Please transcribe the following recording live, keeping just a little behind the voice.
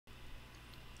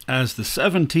As the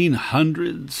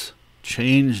 1700s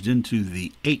changed into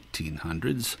the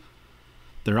 1800s,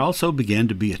 there also began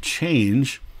to be a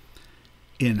change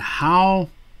in how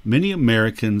many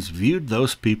Americans viewed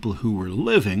those people who were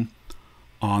living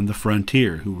on the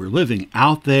frontier, who were living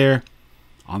out there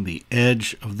on the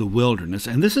edge of the wilderness.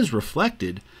 And this is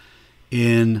reflected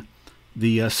in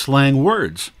the slang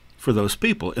words for those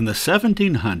people. In the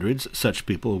 1700s, such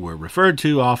people were referred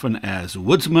to often as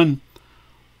woodsmen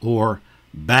or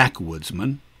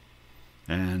backwoodsmen.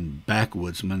 And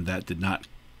backwoodsmen, that did not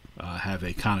have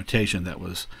a connotation that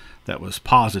was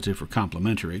positive or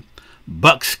complimentary.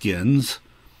 Buckskins,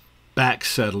 back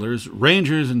settlers,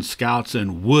 rangers and scouts,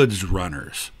 and woods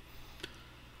runners.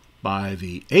 By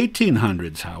the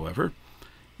 1800s, however,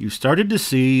 you started to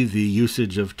see the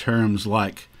usage of terms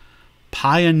like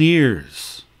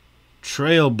pioneers,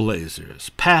 trailblazers,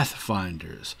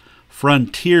 pathfinders,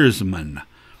 frontiersmen,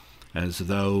 as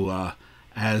though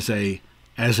as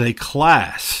a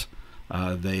class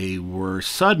they were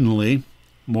suddenly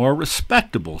more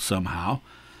respectable somehow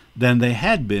than they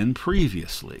had been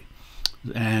previously.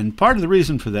 And part of the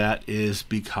reason for that is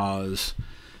because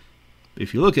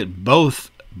if you look at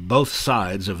both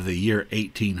sides of the year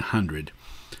 1800,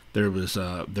 there was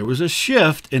a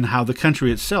shift in how the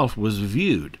country itself was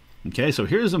viewed. Okay, so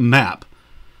here's a map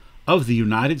of the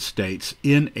United States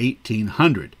in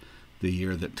 1800, the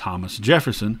year that Thomas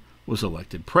Jefferson was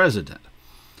elected president.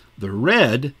 The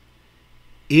red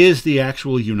is the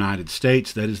actual United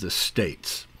States, that is the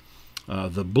states.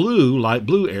 The blue, light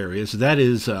blue areas, that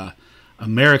is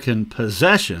American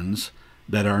possessions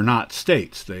that are not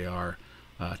states. They are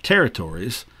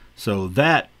territories. So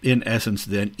that, in essence,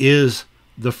 then, is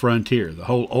the frontier. The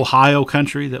whole Ohio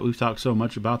country that we've talked so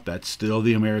much about, that's still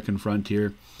the American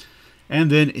frontier.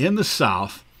 And then in the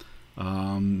South,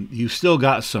 you've still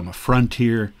got some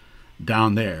frontier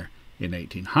down there in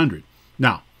 1800.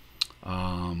 Now,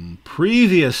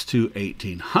 previous to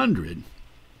 1800,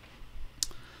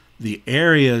 the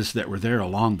areas that were there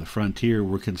along the frontier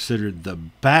were considered the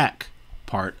back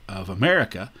part of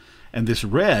America, and this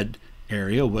red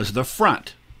area was the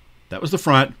front. That was the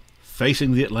front,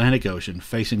 facing the Atlantic Ocean,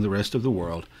 facing the rest of the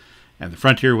world, and the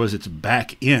frontier was its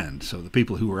back end. So the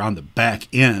people who were on the back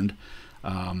end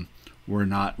were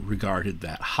not regarded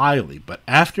that highly. But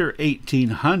after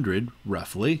 1800,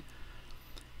 roughly,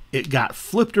 it got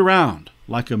flipped around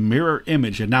like a mirror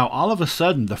image, and now all of a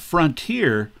sudden the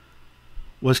frontier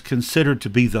was considered to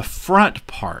be the front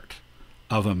part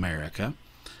of America,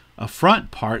 a front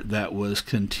part that was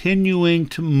continuing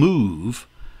to move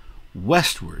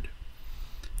westward.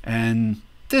 And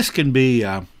this can be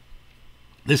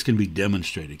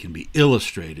demonstrated, can be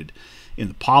illustrated in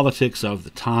the politics of the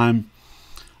time.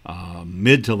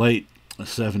 Mid to late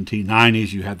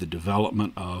 1790s, you had the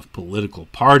development of political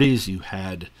parties. You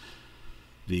had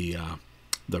the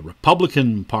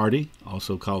Republican Party,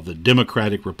 also called the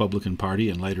Democratic Republican Party,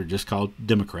 and later just called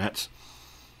Democrats,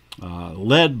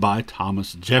 led by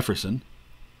Thomas Jefferson,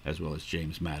 as well as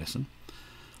James Madison.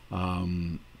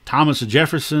 Thomas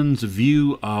Jefferson's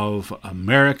view of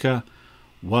America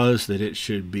was that it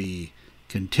should be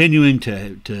continuing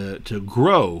to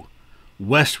grow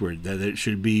westward, that it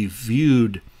should be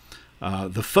viewed,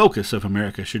 the focus of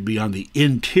America should be on the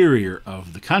interior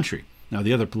of the country. Now,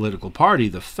 the other political party,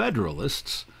 the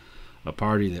Federalists, a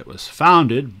party that was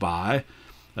founded by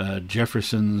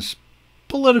Jefferson's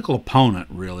political opponent,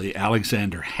 really,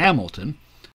 Alexander Hamilton.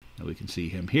 We can see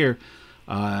him here.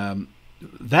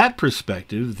 That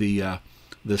perspective, the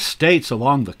states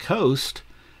along the coast,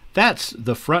 that's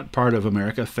the front part of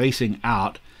America facing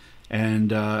out, and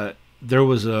there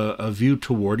was a view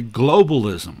toward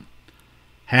globalism.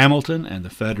 Hamilton and the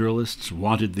Federalists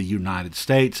wanted the United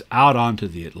States out onto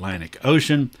the Atlantic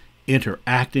Ocean,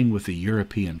 interacting with the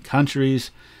European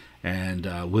countries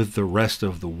and with the rest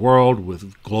of the world,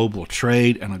 with global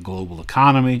trade and a global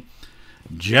economy.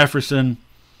 Jefferson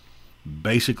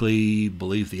basically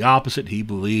believed the opposite. He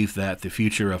believed that the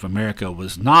future of America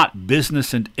was not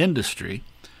business and industry,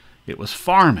 it was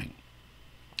farming.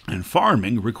 And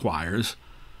farming requires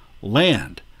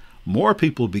land. More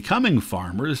people becoming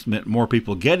farmers meant more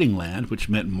people getting land, which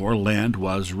meant more land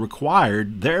was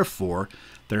required. Therefore,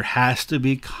 there has to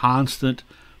be constant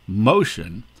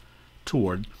motion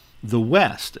toward the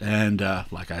West. And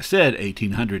like I said,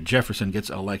 1800, Jefferson gets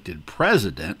elected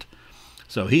president.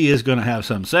 So he is going to have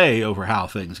some say over how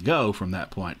things go from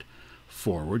that point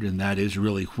forward. And that is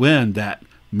really when that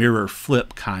mirror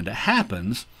flip kind of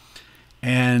happens.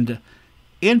 And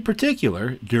in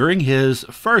particular, during his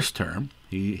first term,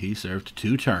 he served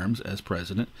 2 terms as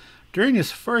president. During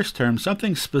his first term,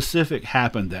 something specific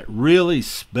happened that really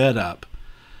sped up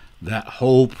that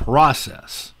whole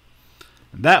process.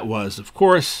 And that was, of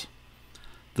course,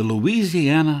 the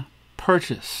Louisiana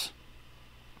Purchase.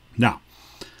 Now,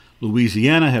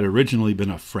 Louisiana had originally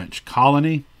been a French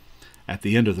colony. At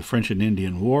the end of the French and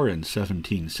Indian War in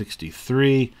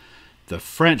 1763, the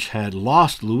French had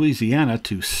lost Louisiana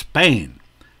to Spain,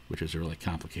 which is a really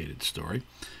complicated story.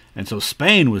 And so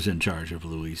Spain was in charge of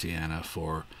Louisiana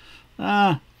for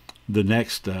the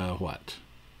next,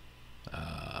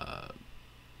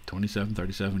 27,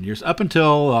 37 years, up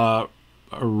until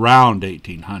around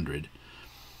 1800,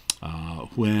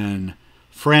 when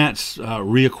France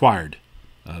reacquired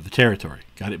the territory,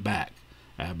 got it back.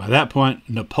 By that point,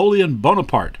 Napoleon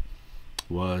Bonaparte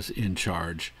was in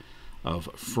charge of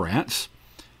France,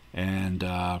 and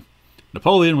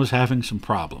Napoleon was having some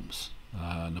problems.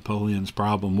 Napoleon's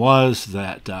problem was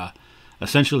that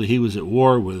essentially he was at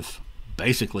war with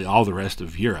basically all the rest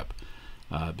of Europe,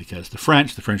 because the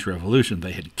French Revolution,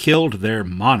 they had killed their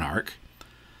monarch,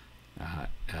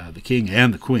 the king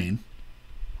and the queen,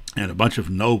 and a bunch of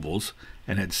nobles,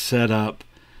 and had set up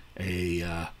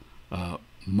a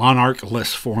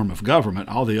monarchless form of government.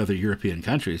 All the other European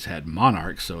countries had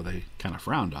monarchs, so they kind of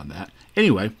frowned on that.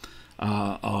 Anyway,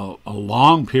 a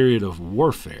long period of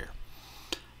warfare.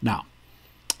 Now,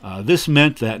 this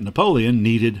meant that Napoleon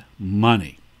needed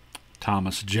money.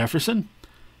 Thomas Jefferson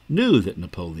knew that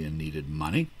Napoleon needed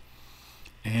money,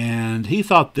 and he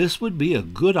thought this would be a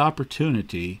good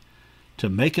opportunity to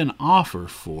make an offer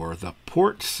for the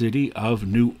port city of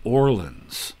New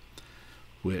Orleans,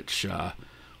 which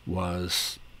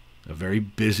was a very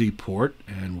busy port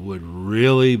and would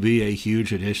really be a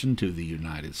huge addition to the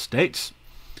United States.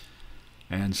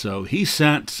 And so he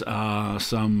sent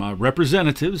some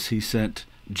representatives. He sent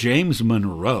James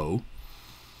Monroe,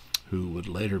 who would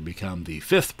later become the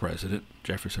 5th president.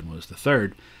 Jefferson was the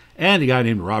 3rd. And a guy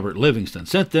named Robert Livingston.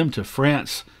 Sent them to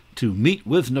France to meet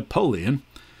with Napoleon,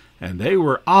 and they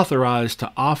were authorized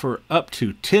to offer up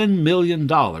to $10 million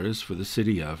for the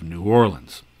city of New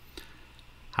Orleans.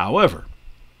 However,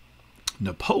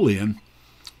 Napoleon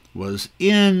was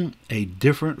in a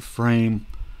different frame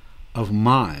of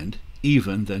mind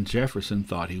even than Jefferson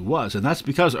thought he was. And that's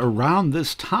because around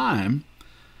this time,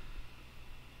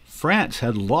 France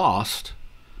had lost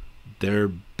their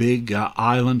big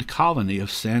island colony of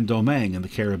Saint-Domingue in the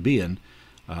Caribbean,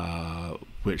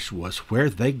 which was where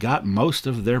they got most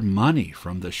of their money,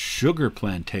 from the sugar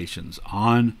plantations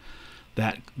on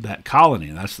that colony.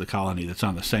 And that's the colony that's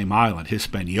on the same island,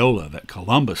 Hispaniola, that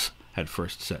Columbus had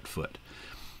first set foot.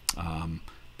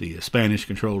 The Spanish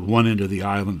controlled one end of the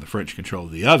island, the French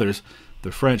controlled the others.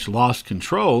 The French lost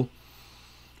control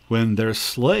when their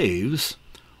slaves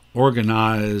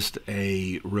organized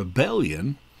a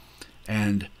rebellion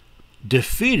and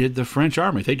defeated the French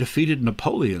army. They defeated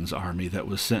Napoleon's army that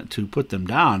was sent to put them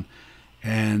down,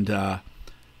 and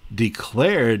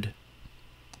declared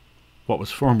what was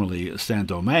formerly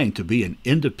Saint-Domingue to be an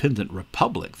independent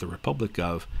republic, the Republic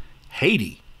of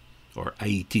Haiti, or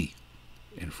Haiti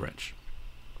in French.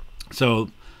 So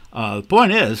the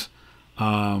point is,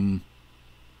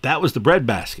 that was the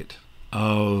breadbasket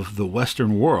of the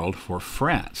Western world for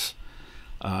France.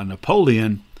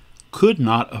 Napoleon could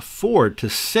not afford to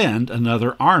send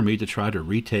another army to try to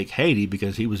retake Haiti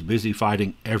because he was busy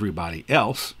fighting everybody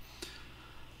else.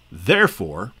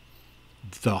 Therefore,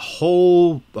 the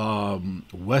whole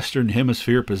Western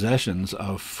Hemisphere possessions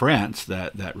of France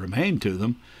that remained to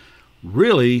them,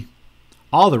 really,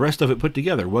 all the rest of it put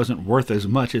together wasn't worth as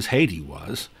much as Haiti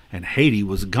was, and Haiti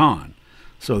was gone.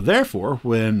 So therefore,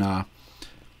 when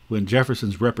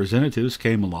Jefferson's representatives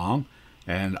came along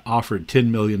and offered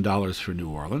 $10 million for New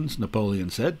Orleans, Napoleon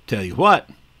said, "Tell you what,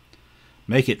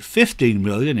 make it $15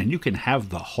 million and you can have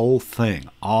the whole thing,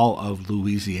 all of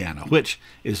Louisiana," which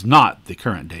is not the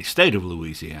current-day state of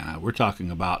Louisiana. We're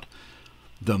talking about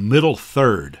the middle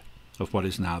third of what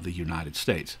is now the United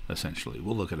States, essentially.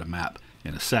 We'll look at a map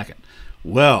in a second.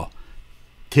 Well,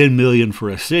 $10 million for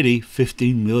a city,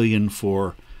 $15 million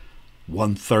for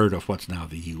 1/3 of what's now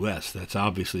the U.S. That's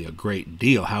obviously a great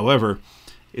deal. However,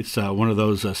 it's one of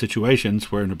those situations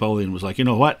where Napoleon was like, you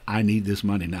know what? I need this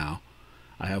money now.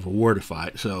 I have a war to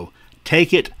fight, so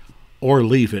take it or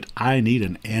leave it. I need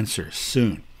an answer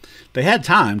soon. They had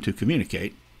time to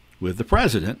communicate with the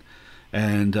president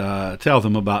and tell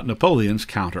them about Napoleon's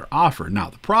counteroffer. Now,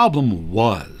 the problem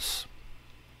was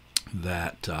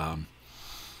that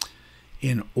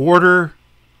in order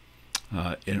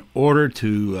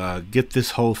to get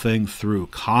this whole thing through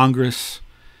Congress,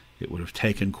 it would have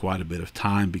taken quite a bit of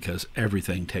time, because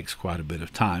everything takes quite a bit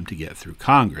of time to get through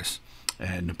Congress.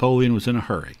 And Napoleon was in a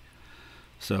hurry.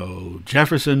 So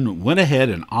Jefferson went ahead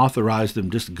and authorized them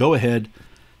just to go ahead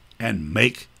and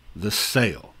make the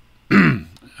sale,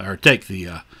 or take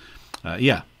the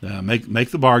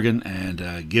make the bargain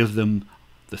and give them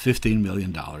the $15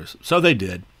 million. So they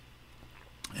did,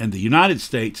 and the United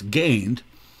States gained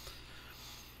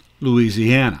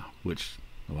Louisiana, which,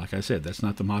 like I said, that's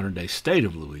not the modern-day state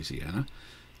of Louisiana.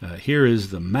 Here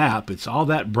is the map. It's all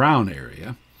that brown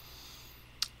area,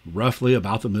 roughly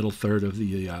about the middle third of the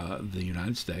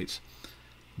United States,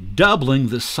 doubling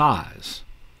the size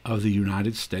of the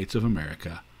United States of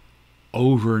America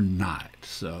overnight.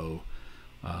 So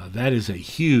that is a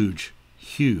huge,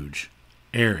 huge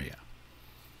area.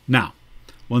 Now,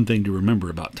 one thing to remember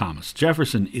about Thomas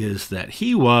Jefferson is that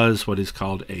he was what is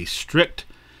called a strict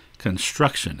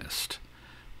constructionist,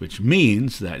 which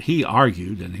means that he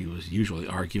argued, and he was usually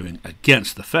arguing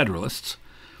against the Federalists,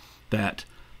 that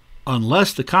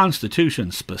unless the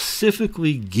Constitution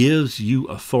specifically gives you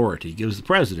authority, gives the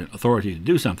president authority to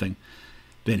do something,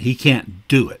 then he can't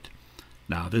do it.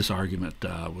 Now, this argument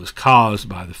was caused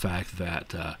by the fact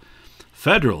that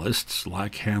Federalists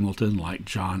like Hamilton, like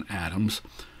John Adams,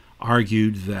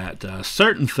 argued that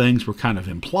certain things were kind of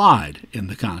implied in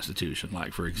the Constitution.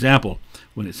 Like, for example,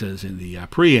 when it says in the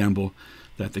preamble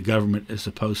that the government is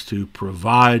supposed to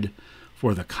provide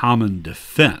for the common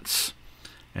defense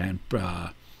and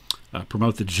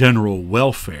promote the general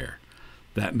welfare.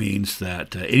 That means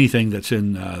that anything that's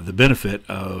in the benefit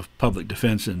of public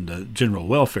defense and general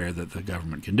welfare that the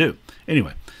government can do.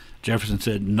 Anyway, Jefferson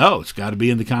said, no, it's got to be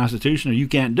in the Constitution or you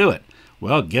can't do it.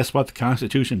 Well, guess what the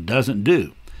Constitution doesn't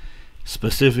do?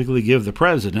 Specifically give the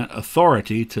president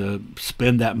authority to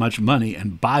spend that much money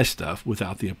and buy stuff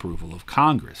without the approval of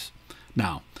Congress.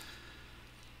 Now,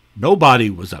 nobody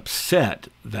was upset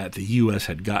that the U.S.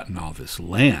 had gotten all this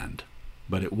land,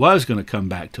 but it was going to come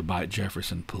back to bite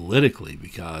Jefferson politically,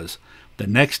 because the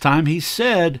next time he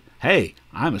said, hey,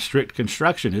 I'm a strict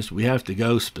constructionist, we have to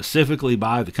go specifically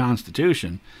by the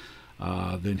Constitution,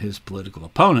 then his political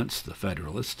opponents, the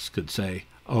Federalists, could say,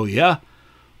 oh yeah,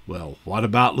 well, what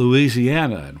about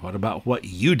Louisiana, and what about what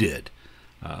you did?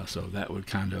 So that would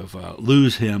kind of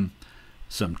lose him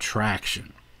some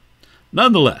traction.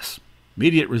 Nonetheless,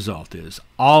 immediate result is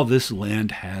all this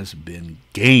land has been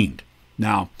gained.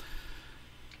 Now,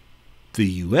 the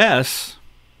U.S.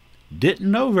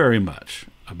 didn't know very much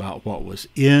about what was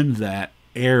in that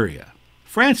area.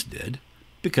 France did,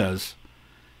 because,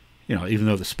 even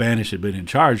though the Spanish had been in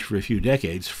charge for a few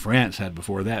decades, France had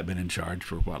before that been in charge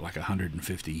for,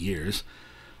 150 years.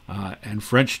 And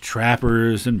French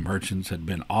trappers and merchants had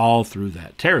been all through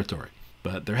that territory.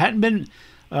 But there hadn't been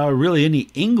really any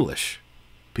English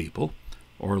people,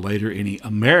 or later any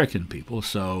American people,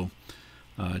 so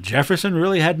Jefferson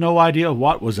really had no idea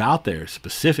what was out there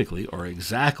specifically or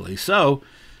exactly. So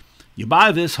you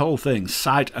buy this whole thing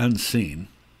sight unseen.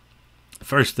 The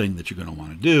first thing that you're going to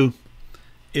want to do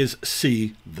is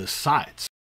see the sights.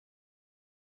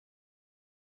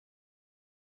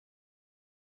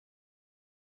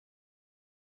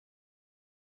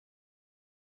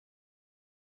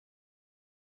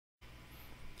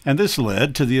 And this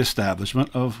led to the establishment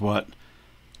of what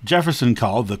Jefferson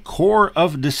called the Corps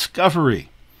of Discovery,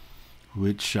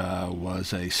 which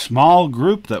was a small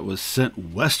group that was sent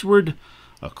westward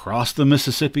across the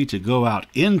Mississippi to go out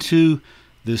into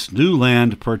this new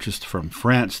land purchased from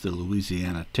France, the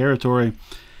Louisiana Territory,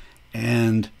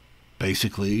 and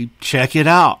basically check it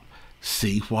out,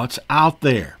 see what's out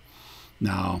there.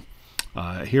 Now,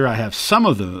 here I have some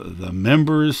of the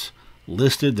members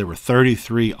listed. There were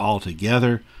 33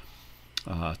 altogether.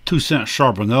 Toussaint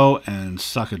Charbonneau and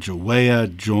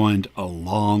Sacagawea joined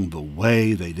along the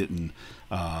way. They didn't,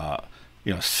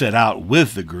 set out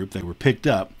with the group. They were picked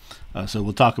up. So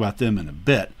we'll talk about them in a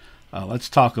bit. Let's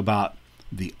talk about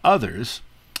the others,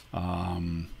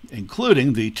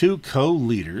 including the two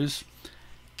co-leaders,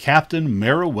 Captain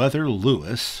Meriwether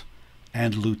Lewis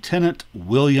and Lieutenant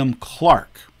William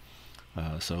Clark.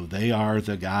 So they are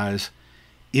the guys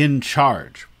in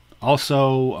charge.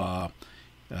 Also,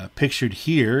 pictured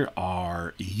here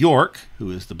are York,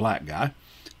 who is the black guy.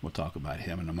 We'll talk about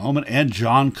him in a moment. And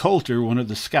John Coulter, one of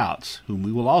the scouts, whom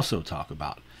we will also talk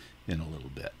about in a little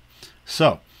bit.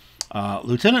 So,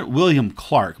 Lieutenant William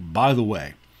Clark, by the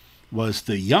way, was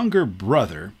the younger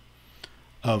brother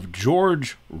of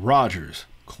George Rogers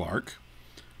Clark.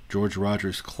 George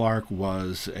Rogers Clark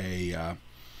was an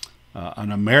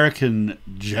American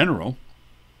general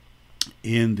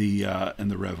in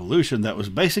the Revolution that was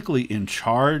basically in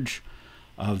charge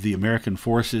of the American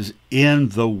forces in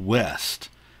the West,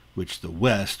 which the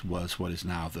West was what is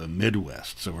now the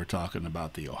Midwest. So we're talking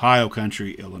about the Ohio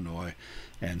country, Illinois,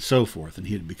 and so forth. And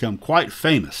he had become quite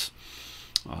famous.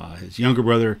 His younger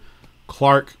brother,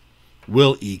 Clark,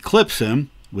 will eclipse him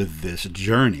with this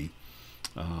journey.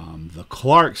 The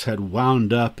Clarks had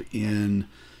wound up in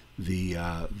the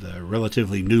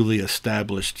relatively newly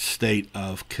established state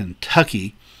of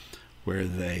Kentucky, where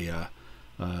they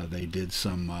did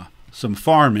some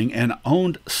farming and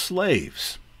owned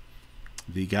slaves.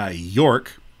 The guy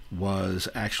York was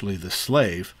actually the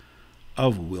slave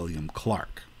of William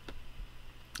Clark.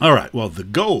 All right, well, the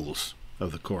goals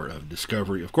of the Corps of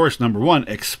Discovery, of course, number one,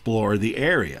 explore the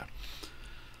area.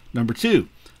 Number two,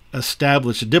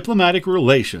 establish diplomatic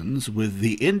relations with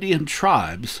the Indian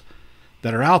tribes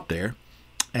that are out there,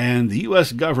 and the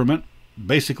U.S. government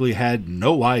basically had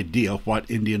no idea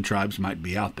what Indian tribes might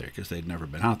be out there because they'd never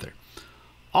been out there.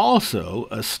 Also,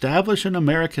 establish an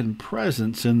American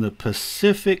presence in the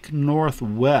Pacific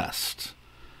Northwest,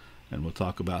 and we'll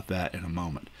talk about that in a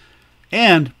moment.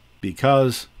 And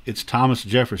because it's Thomas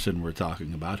Jefferson we're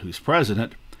talking about, who's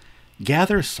president,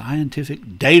 gather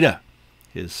scientific data.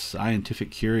 His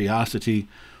scientific curiosity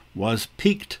was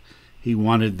piqued. He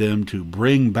wanted them to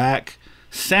bring back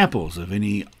samples of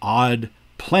any odd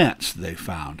plants they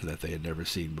found that they had never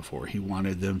seen before. He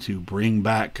wanted them to bring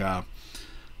back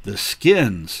the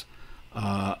skins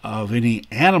of any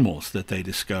animals that they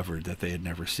discovered that they had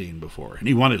never seen before. And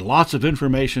he wanted lots of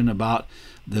information about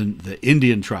the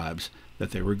Indian tribes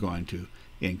that they were going to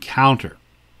encounter.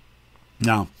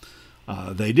 Now,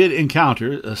 they did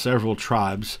encounter several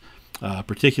tribes,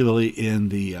 particularly in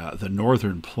the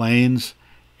northern plains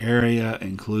area,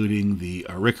 including the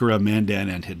Arikara, Mandan,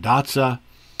 and Hidatsa,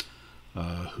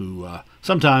 who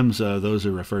sometimes those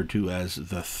are referred to as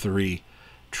the three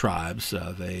tribes.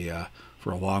 They,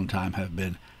 for a long time, have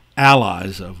been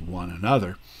allies of one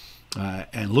another.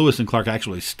 And Lewis and Clark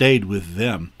actually stayed with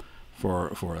them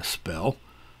for a spell.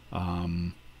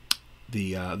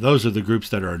 Those are the groups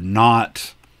that are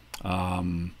not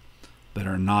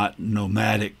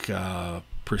nomadic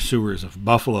pursuers of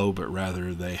buffalo, but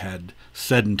rather they had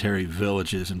sedentary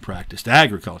villages and practiced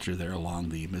agriculture there along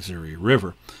the Missouri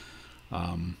River.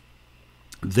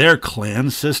 Their clan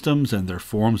systems and their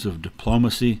forms of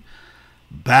diplomacy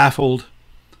baffled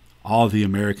all the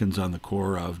Americans on the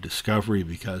Corps of Discovery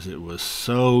because it was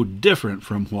so different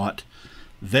from what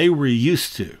they were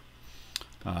used to.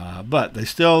 But they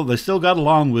still got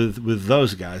along with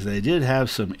those guys. They did have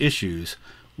some issues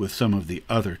with some of the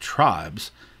other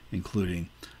tribes, including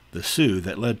the Sioux,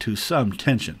 that led to some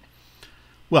tension.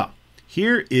 Well,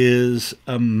 here is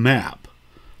a map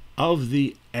of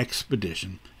the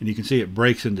expedition, and you can see it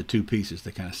breaks into two pieces.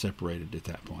 They kind of separated at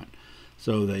that point.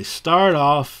 So they start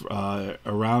off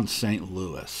around St.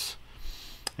 Louis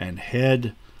and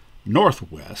head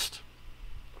northwest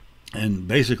and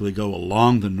basically go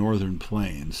along the northern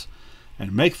plains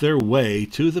and make their way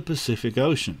to the Pacific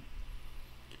Ocean.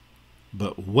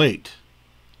 But wait,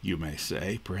 you may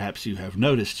say, perhaps you have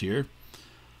noticed here,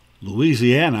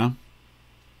 Louisiana,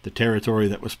 the territory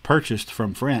that was purchased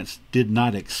from France, did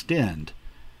not extend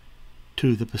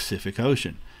to the Pacific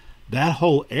Ocean. That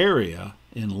whole area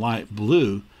in light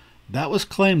blue, that was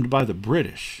claimed by the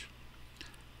British.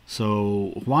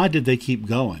 So why did they keep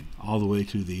going all the way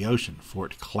to the ocean,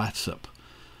 Fort Clatsop?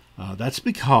 That's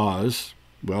because,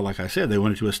 well, like I said, they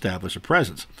wanted to establish a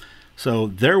presence. So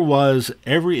there was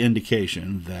every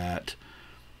indication that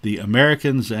the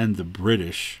Americans and the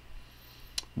British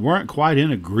weren't quite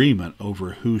in agreement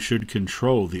over who should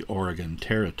control the Oregon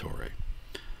Territory.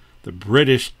 The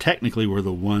British technically were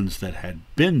the ones that had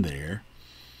been there,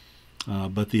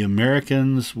 but the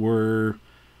Americans were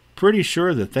pretty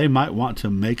sure that they might want to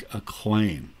make a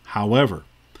claim. However,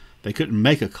 they couldn't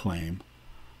make a claim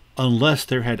unless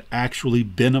there had actually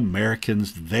been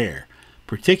Americans there,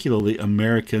 particularly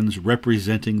Americans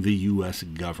representing the U.S.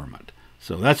 government.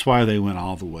 So that's why they went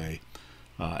all the way,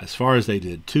 as far as they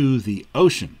did, to the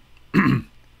ocean.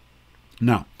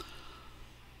 Now,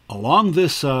 along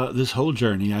this whole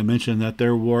journey, I mentioned that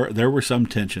there were some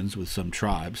tensions with some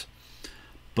tribes,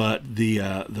 but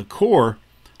the Corps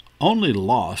only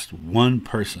lost one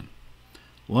person.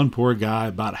 One poor guy,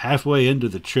 about halfway into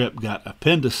the trip, got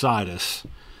appendicitis,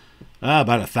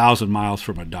 about 1,000 miles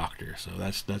from a doctor. So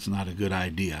that's not a good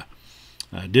idea.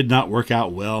 Did not work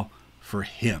out well for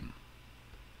him.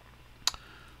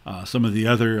 Some of the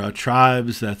other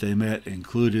tribes that they met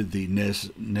included the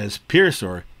Nez Perce,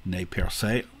 or Nez Perce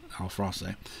en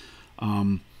français,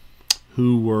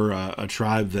 who were a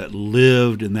tribe that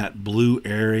lived in that blue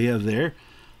area there.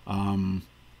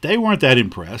 They weren't that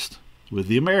impressed with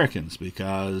the Americans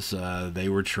because they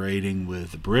were trading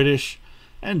with the British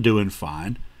and doing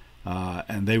fine.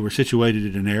 And they were situated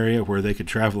in an area where they could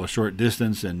travel a short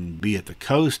distance and be at the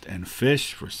coast and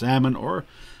fish for salmon or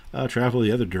travel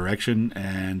the other direction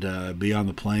and be on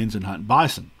the plains and hunt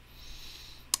bison.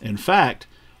 In fact,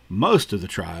 most of the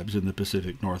tribes in the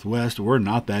Pacific Northwest were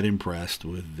not that impressed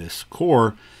with this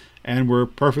corps and were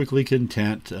perfectly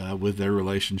content with their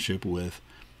relationship with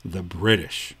the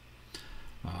British.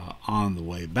 On the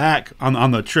way back,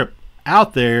 on the trip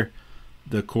out there,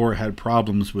 the Corps had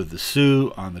problems with the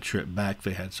Sioux. On the trip back,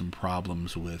 they had some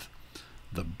problems with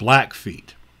the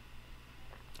Blackfeet.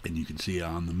 And you can see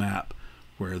on the map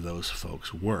where those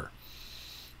folks were.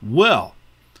 Well,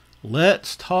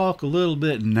 let's talk a little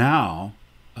bit now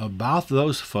about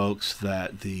those folks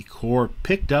that the Corps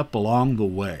picked up along the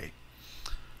way.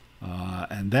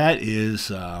 And that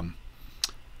is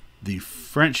the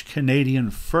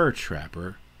French-Canadian fur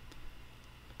trapper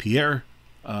Pierre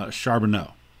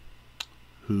Charbonneau,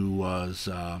 who was,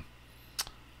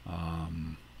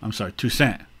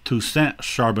 Toussaint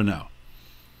Charbonneau,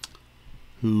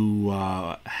 who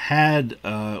had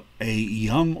a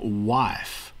young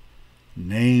wife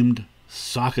named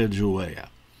Sacagawea,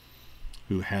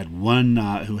 who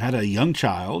had a young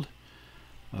child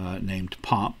named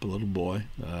Pomp, a little boy,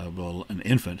 an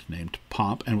infant named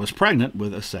Pomp, and was pregnant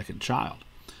with a second child.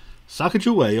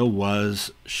 Sacagawea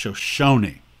was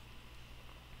Shoshone.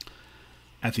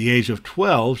 At the age of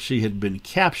 12, she had been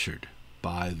captured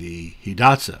by the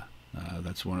Hidatsa.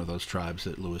 That's one of those tribes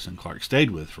that Lewis and Clark stayed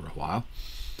with for a while.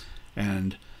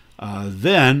 And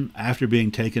then, after being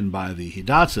taken by the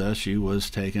Hidatsa, she was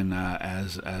taken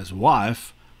as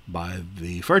wife by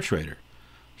the fur trader,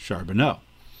 Charbonneau.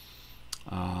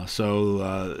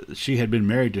 So she had been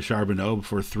married to Charbonneau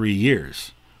for 3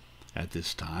 years at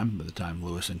this time. By the time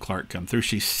Lewis and Clark come through,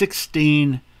 she's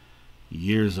 16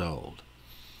 years old.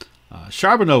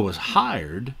 Charbonneau was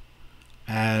hired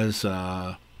as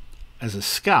a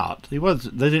scout. They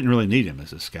didn't really need him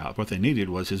as a scout. What they needed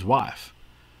was his wife,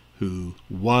 who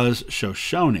was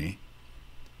Shoshone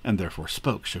and therefore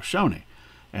spoke Shoshone.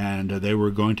 And they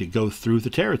were going to go through the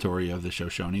territory of the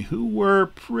Shoshone, who were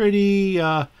pretty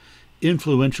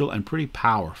influential and pretty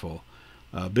powerful,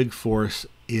 big force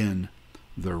in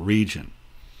the region.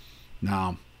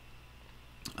 Now,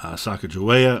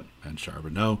 Sacagawea and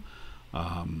Charbonneau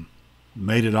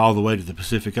made it all the way to the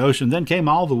Pacific Ocean, then came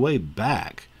all the way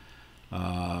back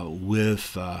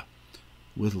with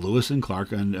Lewis and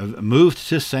Clark, and moved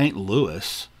to St.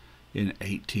 Louis in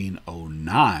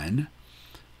 1809.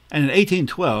 And in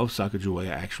 1812, Sacagawea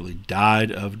actually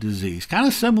died of disease, kind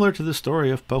of similar to the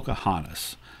story of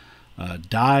Pocahontas.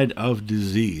 Died of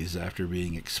disease after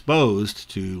being exposed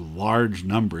to large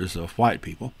numbers of white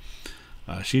people.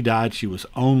 She died. She was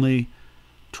only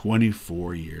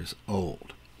 24 years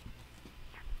old.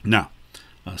 Now,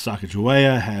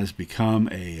 Sacagawea has become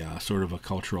a sort of a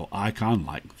cultural icon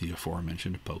like the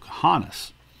aforementioned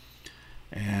Pocahontas.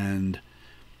 And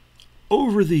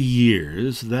over the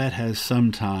years, that has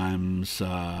sometimes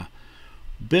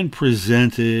been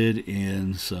presented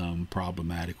in some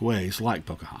problematic ways, like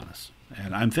Pocahontas.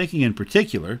 And I'm thinking in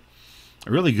particular,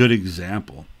 a really good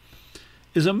example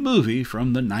is a movie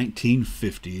from the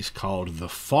 1950s called The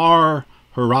Far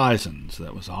Horizons.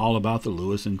 That was all about the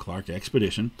Lewis and Clark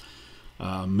expedition.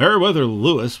 Meriwether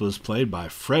Lewis was played by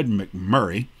Fred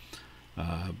McMurray,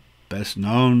 best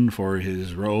known for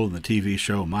his role in the TV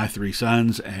show My Three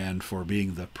Sons and for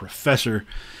being the professor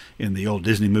in the old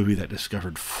Disney movie that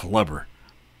discovered Flubber.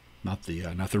 Not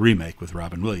the remake with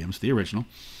Robin Williams, the original.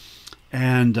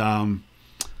 And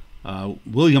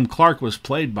William Clark was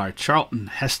played by Charlton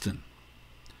Heston,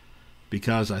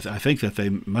 because I think that they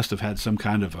must have had some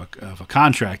kind of a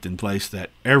contract in place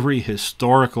that every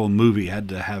historical movie had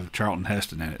to have Charlton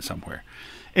Heston in it somewhere.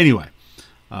 Anyway,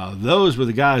 those were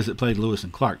the guys that played Lewis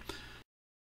and Clark.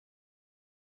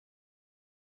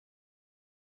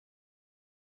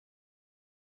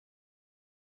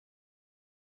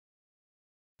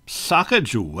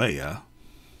 Sacagawea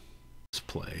is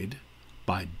played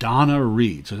by Donna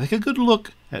Reed. So take a good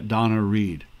look at Donna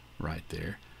Reed right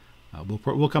there.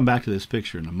 We'll come back to this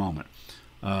picture in a moment.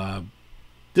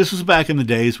 This was back in the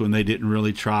days when they didn't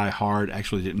really try hard,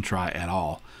 actually didn't try at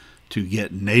all, to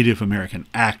get Native American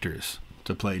actors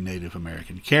to play Native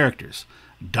American characters.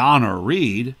 Donna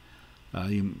Reed,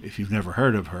 if you've never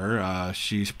heard of her,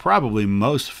 she's probably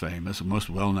most famous, most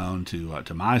well known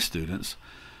to my students,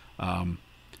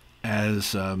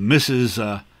 as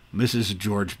Mrs.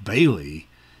 George Bailey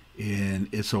in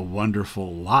It's a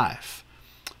Wonderful Life.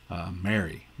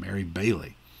 Mary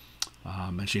Bailey,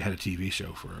 and she had a TV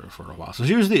show for a while. So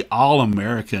she was the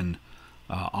all-American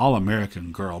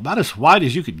girl, about as white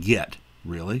as you could get,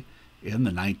 really, in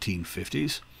the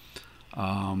 1950s.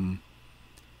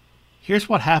 Here's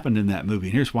what happened in that movie,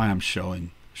 and here's why I'm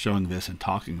showing this and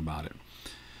talking about it.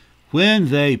 when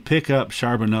they pick up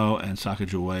Charbonneau and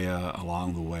Sacagawea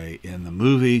along the way in the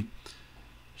movie,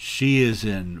 she is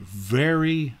in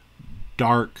very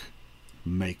dark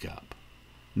makeup.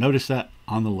 Notice that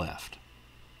on the left.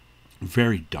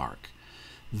 Very dark.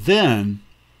 Then,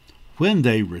 when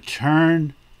they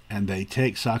return and they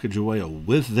take Sacagawea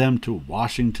with them to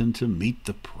Washington to meet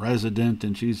the president,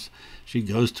 and she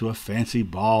goes to a fancy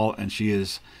ball, and she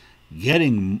is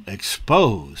getting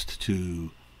exposed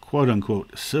to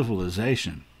quote-unquote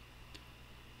civilization,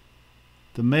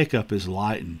 the makeup is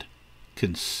lightened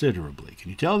considerably. Can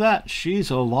you tell that? She's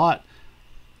a lot,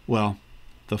 well,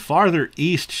 the farther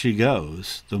east she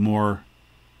goes, the more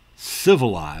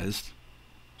civilized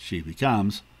she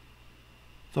becomes,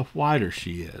 the whiter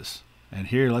she is. And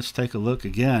here, let's take a look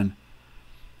again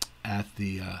at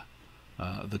the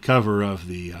cover of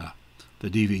the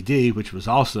DVD, which was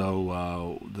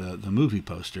also the movie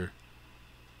poster.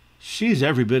 She's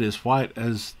every bit as white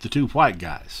as the two white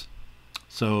guys.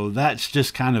 So that's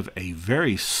just kind of a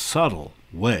very subtle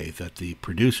way that the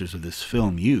producers of this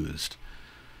film used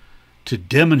to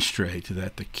demonstrate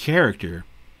that the character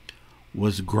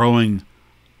was growing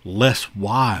less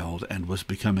wild and was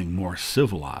becoming more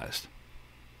civilized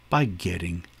by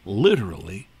getting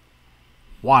literally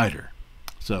whiter.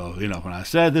 So, when I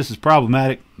said this is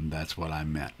problematic, that's what I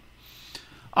meant.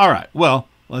 All right, well,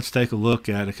 let's take a look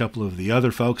at a couple of the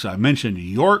other folks. I mentioned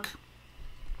York,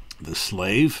 the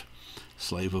slave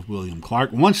of William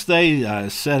Clark. Once they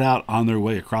set out on their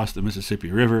way across the Mississippi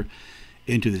River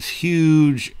into this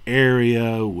huge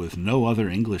area with no other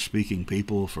English-speaking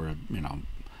people for,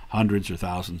 hundreds or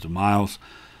thousands of miles,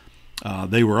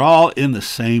 they were all in the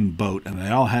same boat, and they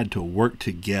all had to work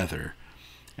together.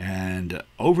 And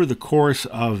over the course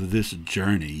of this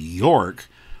journey, York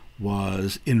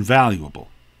was invaluable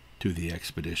to the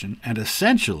expedition, and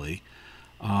essentially,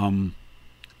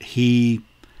 he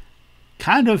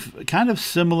kind of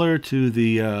similar to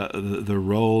the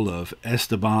role of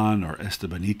Esteban or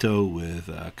Estebanito with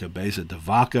Cabeza de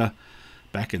Vaca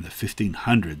back in the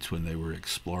 1500s when they were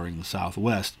exploring the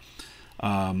Southwest.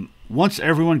 Once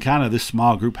everyone this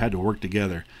small group had to work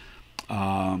together,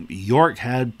 York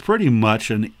had pretty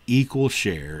much an equal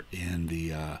share in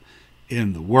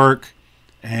the work,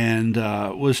 and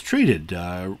was treated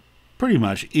pretty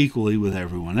much equally with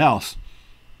everyone else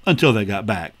until they got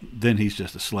back. Then he's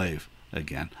just a slave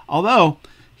again. Although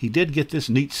he did get this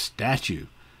neat statue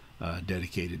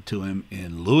dedicated to him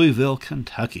in Louisville,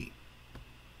 Kentucky.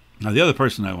 Now, the other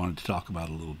person I wanted to talk about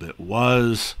a little bit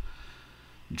was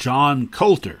John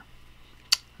Coulter,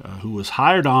 who was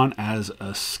hired on as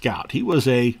a scout. He was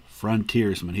a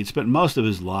frontiersman. He'd spent most of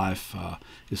his life,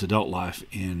 his adult life,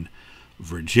 in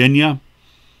Virginia.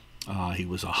 He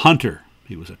was a hunter.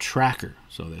 He was a tracker,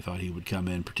 so they thought he would come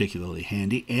in particularly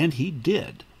handy, and he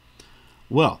did.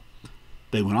 Well,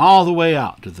 they went all the way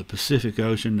out to the Pacific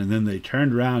Ocean, and then they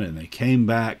turned around and they came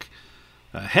back,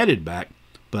 headed back,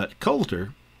 but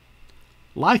Coulter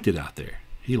liked it out there.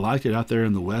 He liked it out there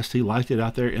in the West. He liked it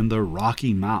out there in the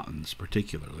Rocky Mountains,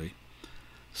 particularly.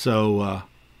 So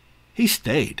he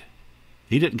stayed.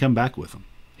 He didn't come back with them.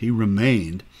 He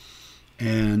remained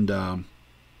and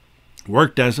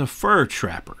worked as a fur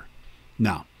trapper.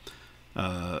 Now,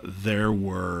 there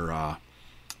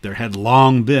had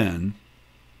long been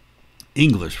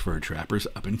English fur trappers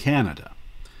up in Canada,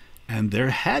 and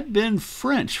there had been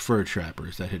French fur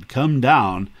trappers that had come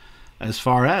down as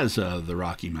far as the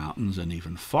Rocky Mountains and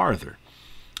even farther.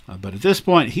 But at this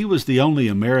point, he was the only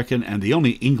American and the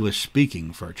only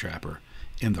English-speaking fur trapper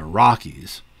in the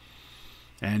Rockies.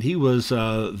 And he was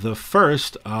the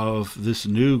first of this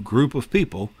new group of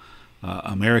people,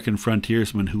 American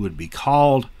frontiersmen, who would be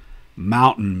called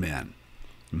mountain men.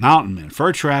 Mountain men,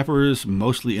 fur trappers,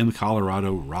 mostly in the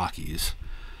Colorado Rockies,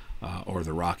 or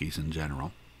the Rockies in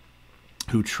general,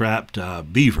 who trapped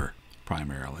beaver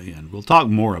primarily, and we'll talk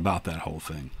more about that whole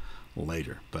thing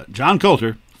later. But John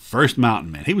Coulter, first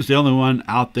mountain man. He was the only one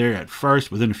out there at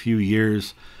first. Within a few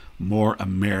years, more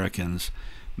Americans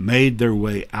made their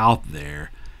way out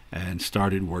there and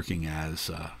started working as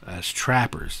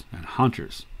trappers and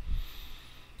hunters.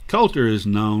 Coulter is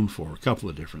known for a couple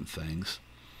of different things.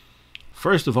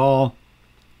 First of all,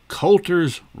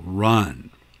 Coulter's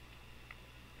Run.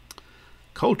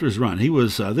 Coulter's Run.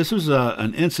 This was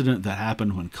an incident that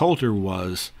happened when Coulter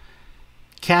was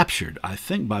captured, I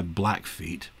think by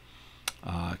Blackfeet,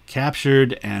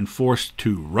 captured and forced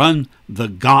to run the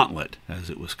gauntlet, as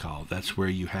it was called. That's where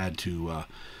you had to.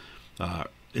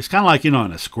 It's kind of like in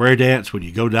a square dance when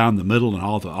you go down the middle and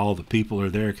all the people are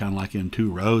there, kind of like in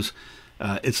two rows.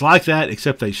 It's like that,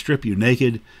 except they strip you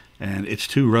naked, and it's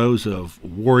two rows of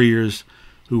warriors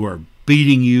who are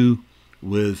beating you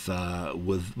with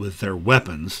their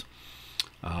weapons.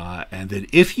 And then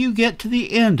if you get to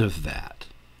the end of that,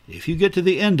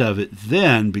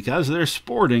 then because they're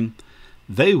sporting,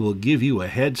 they will give you a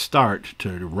head start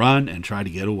to run and try to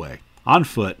get away on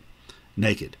foot,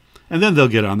 naked. And then they'll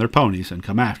get on their ponies and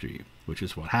come after you, which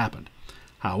is what happened.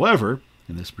 However,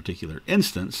 in this particular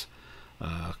instance,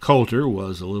 Coulter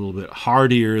was a little bit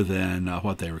hardier than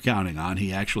what they were counting on.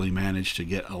 He actually managed to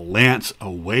get a lance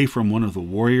away from one of the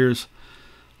warriors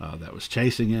that was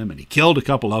chasing him, and he killed a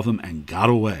couple of them and got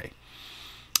away.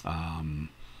 And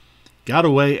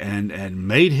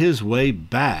made his way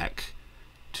back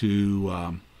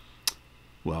to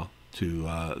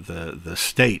the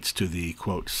states, to the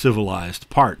quote civilized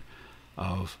part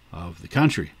of the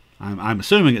country. I'm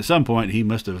assuming at some point he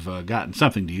must have gotten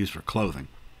something to use for clothing,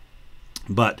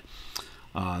 but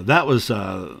that was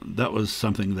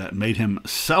something that made him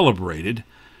celebrated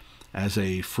as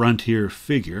a frontier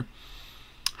figure.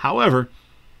 However,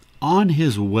 on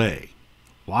his way,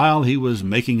 while he was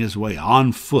making his way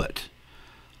on foot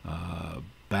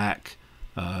back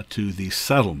to the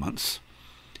settlements,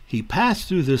 he passed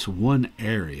through this one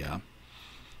area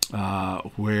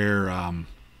where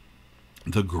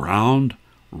the ground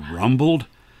rumbled,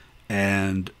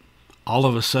 and all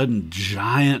of a sudden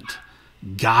giant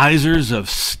geysers of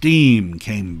steam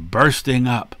came bursting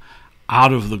up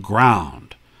out of the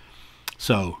ground.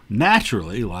 So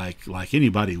naturally, like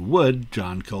anybody would,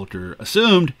 John Coulter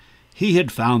assumed he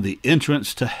had found the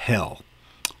entrance to hell.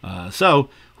 So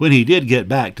when he did get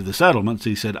back to the settlements,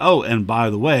 he said, "Oh, and by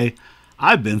the way,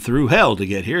 I've been through hell to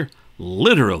get here,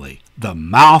 literally the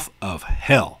mouth of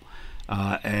hell."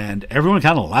 And everyone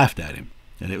kind of laughed at him.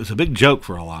 And it was a big joke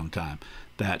for a long time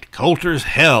that Coulter's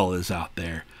hell is out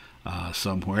there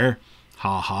somewhere.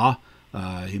 Ha ha.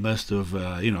 He must have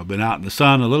been out in the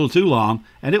sun a little too long.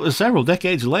 And it was several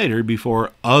decades later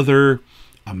before other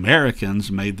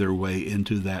Americans made their way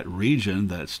into that region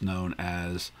that's known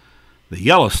as the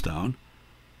Yellowstone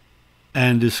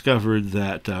and discovered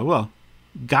that,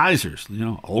 geysers,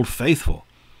 Old Faithful.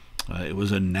 It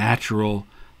was a natural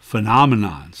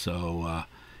phenomenon. So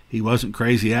he wasn't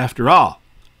crazy after all,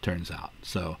 turns out.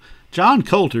 So John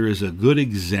Coulter is a good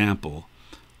example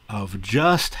of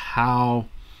just how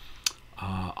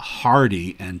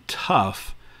hardy and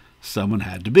tough someone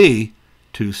had to be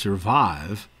to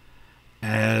survive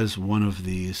as one of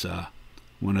these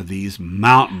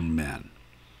mountain men.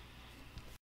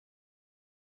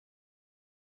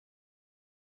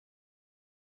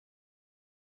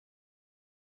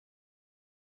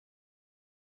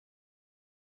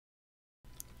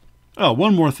 Oh,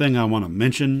 one more thing I want to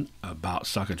mention about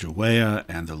Sacagawea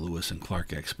and the Lewis and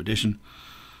Clark expedition.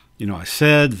 I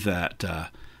said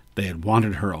that they had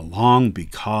wanted her along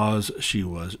because she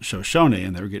was Shoshone,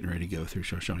 and they were getting ready to go through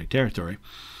Shoshone territory,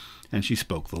 and she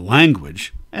spoke the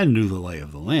language and knew the lay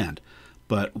of the land.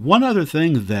 But one other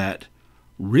thing that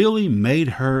really made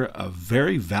her a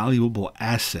very valuable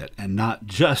asset, and not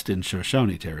just in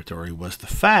Shoshone territory, was the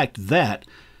fact that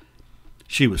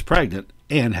she was pregnant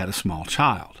and had a small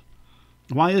child.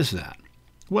 Why is that?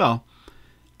 Well,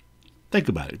 think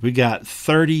about it. We got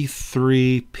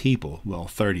 33 people, well,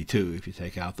 32 if you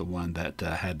take out the one that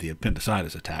had the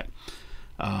appendicitis attack.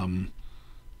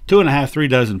 2.5, 3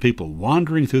 dozen people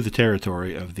wandering through the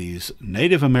territory of these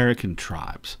Native American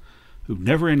tribes who've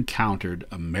never encountered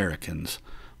Americans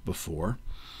before,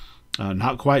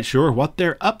 not quite sure what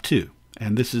they're up to.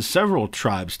 And this is several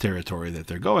tribes' territory that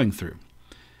they're going through.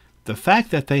 The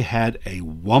fact that they had a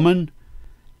woman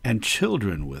and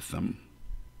children with them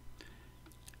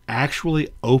actually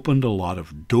opened a lot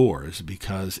of doors,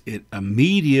 because it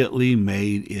immediately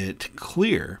made it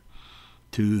clear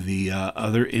to the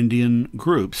other Indian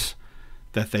groups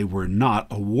that they were not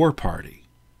a war party,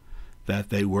 that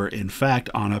they were in fact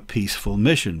on a peaceful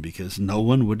mission, because no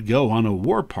one would go on a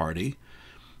war party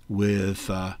with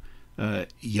a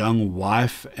young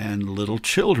wife and little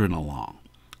children along.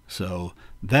 So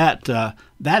that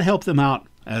helped them out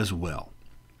as well.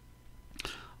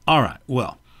 All right,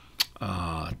 well,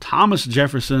 Thomas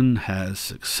Jefferson has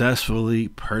successfully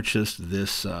purchased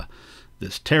this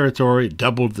territory,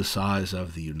 doubled the size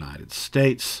of the United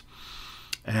States,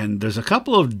 and there's a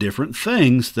couple of different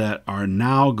things that are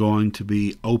now going to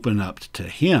be open up to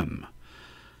him.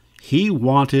 He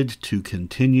wanted to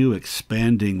continue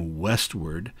expanding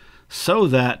westward so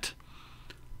that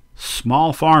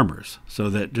small farmers, so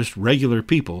that just regular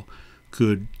people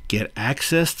could get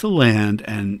access to land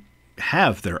and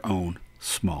have their own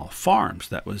small farms.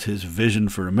 That was his vision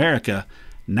for America.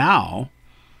 Now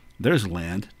there's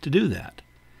land to do that.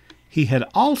 He had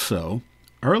also,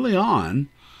 early on,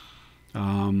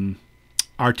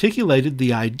 articulated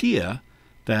the idea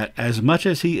that as much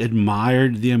as he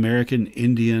admired the American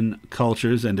Indian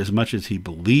cultures and as much as he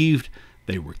believed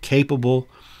they were capable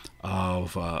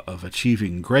of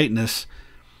achieving greatness,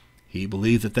 he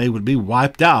believed that they would be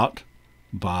wiped out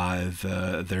by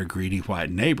their greedy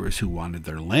white neighbors who wanted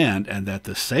their land, and that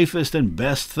the safest and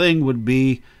best thing would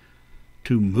be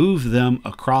to move them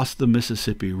across the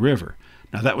Mississippi River.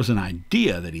 Now, that was an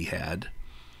idea that he had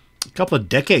a couple of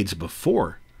decades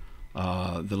before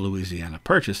the Louisiana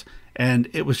Purchase, and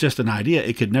it was just an idea.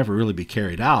 It could never really be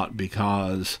carried out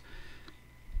because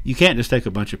you can't just take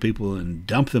a bunch of people and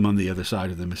dump them on the other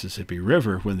side of the Mississippi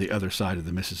River when the other side of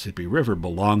the Mississippi River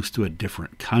belongs to a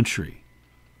different country.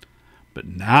 But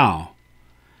now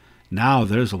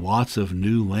there's lots of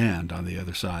new land on the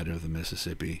other side of the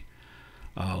Mississippi,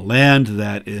 land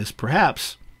that is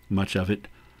perhaps, much of it,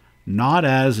 not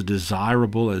as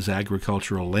desirable as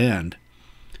agricultural land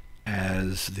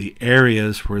as the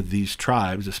areas where these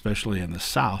tribes, especially in the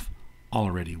South,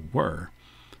 already were.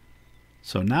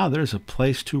 So now there's a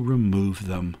place to remove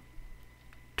them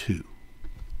to.